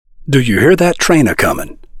Do you hear that train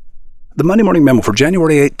a-comin'? The Monday Morning Memo for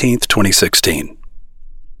January 18th, 2016.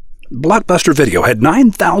 Blockbuster Video had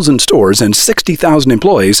 9,000 stores and 60,000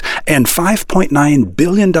 employees and $5.9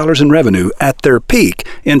 billion in revenue at their peak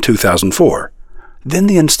in 2004. Then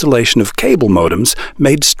the installation of cable modems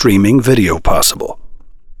made streaming video possible.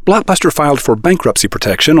 Blockbuster filed for bankruptcy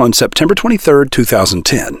protection on September 23,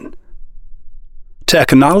 2010.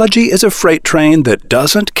 Technology is a freight train that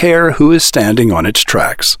doesn't care who is standing on its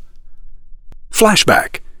tracks.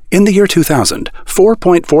 Flashback. In the year 2000,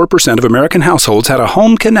 4.4% of American households had a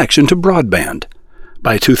home connection to broadband.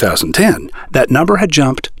 By 2010, that number had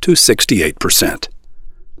jumped to 68%.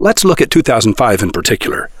 Let's look at 2005 in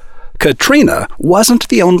particular. Katrina wasn't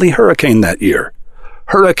the only hurricane that year.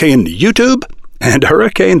 Hurricane YouTube and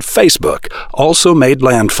Hurricane Facebook also made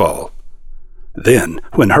landfall. Then,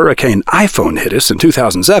 when Hurricane iPhone hit us in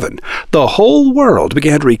 2007, the whole world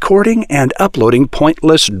began recording and uploading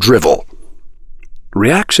pointless drivel.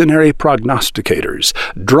 Reactionary prognosticators,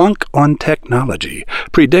 drunk on technology,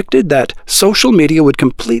 predicted that social media would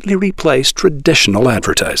completely replace traditional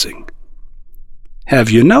advertising. Have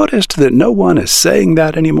you noticed that no one is saying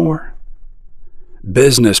that anymore?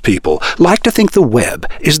 Business people like to think the web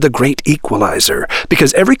is the great equalizer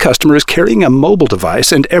because every customer is carrying a mobile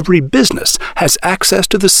device and every business has access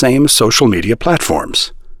to the same social media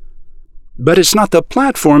platforms. But it's not the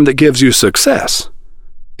platform that gives you success.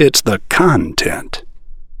 It's the content.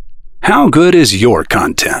 How good is your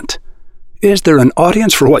content? Is there an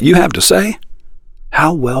audience for what you have to say?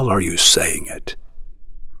 How well are you saying it?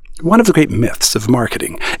 One of the great myths of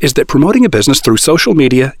marketing is that promoting a business through social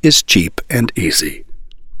media is cheap and easy.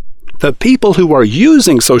 The people who are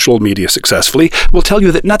using social media successfully will tell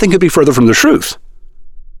you that nothing could be further from the truth.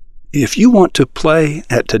 If you want to play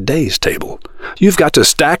at today's table, you've got to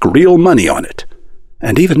stack real money on it.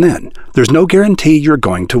 And even then, there's no guarantee you're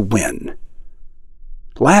going to win.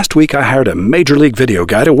 Last week I hired a Major League video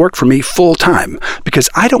guy to work for me full-time because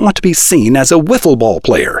I don't want to be seen as a wiffle ball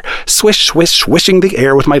player, swish, swish, swishing the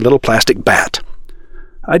air with my little plastic bat.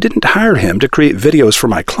 I didn't hire him to create videos for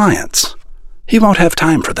my clients. He won't have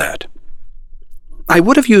time for that. I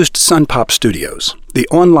would have used Sun Pop Studios, the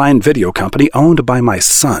online video company owned by my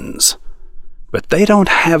sons. But they don't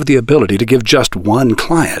have the ability to give just one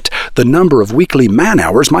client the number of weekly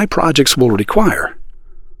man-hours my projects will require.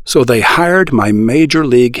 So they hired my major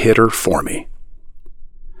league hitter for me.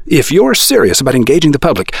 If you're serious about engaging the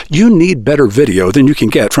public, you need better video than you can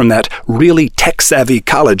get from that really tech-savvy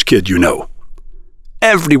college kid you know.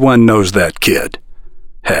 Everyone knows that kid.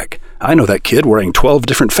 Heck, I know that kid wearing 12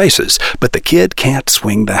 different faces, but the kid can't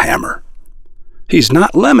swing the hammer. He's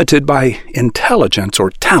not limited by intelligence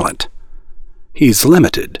or talent. He's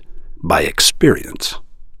limited by experience.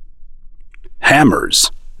 Hammers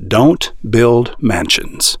don't build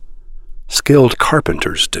mansions. Skilled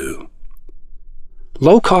carpenters do.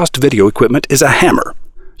 Low-cost video equipment is a hammer.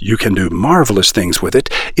 You can do marvelous things with it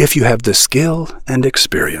if you have the skill and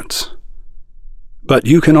experience. But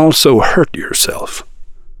you can also hurt yourself.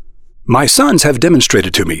 My sons have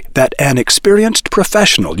demonstrated to me that an experienced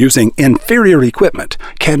professional using inferior equipment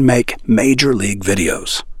can make major league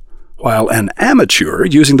videos, while an amateur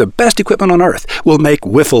using the best equipment on earth will make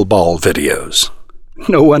wiffle ball videos.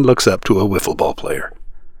 No one looks up to a wiffle ball player.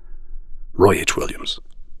 Roy H. Williams.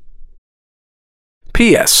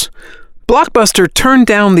 P.S. Blockbuster turned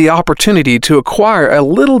down the opportunity to acquire a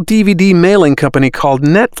little DVD mailing company called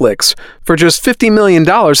Netflix for just $50 million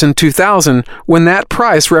in 2000 when that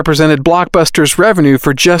price represented Blockbuster's revenue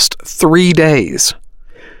for just 3 days.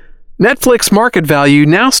 Netflix market value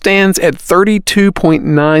now stands at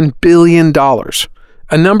 $32.9 billion,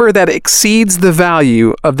 a number that exceeds the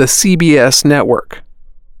value of the CBS network.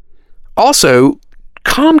 Also,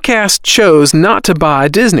 Comcast chose not to buy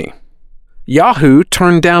Disney. Yahoo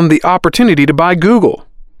turned down the opportunity to buy Google.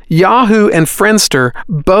 Yahoo and Friendster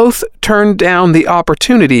both turned down the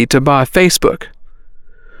opportunity to buy Facebook.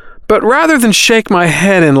 But rather than shake my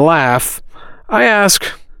head and laugh, I ask,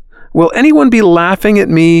 will anyone be laughing at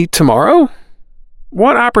me tomorrow?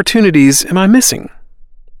 What opportunities am I missing?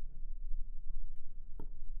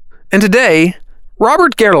 And today,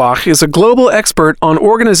 Robert Gerlach is a global expert on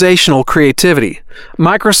organizational creativity.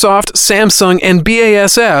 Microsoft, Samsung, and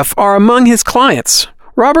BASF are among his clients.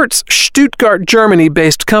 Robert's Stuttgart,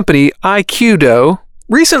 Germany-based company, IQDO,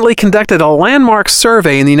 recently conducted a landmark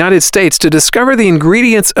survey in the United States to discover the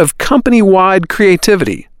ingredients of company-wide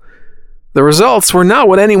creativity. The results were not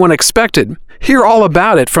what anyone expected. Hear all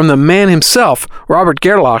about it from the man himself, Robert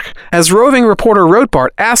Gerlach, as roving reporter Rothbart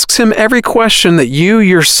asks him every question that you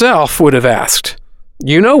yourself would have asked.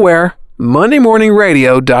 You know where,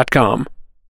 MondayMorningRadio.com.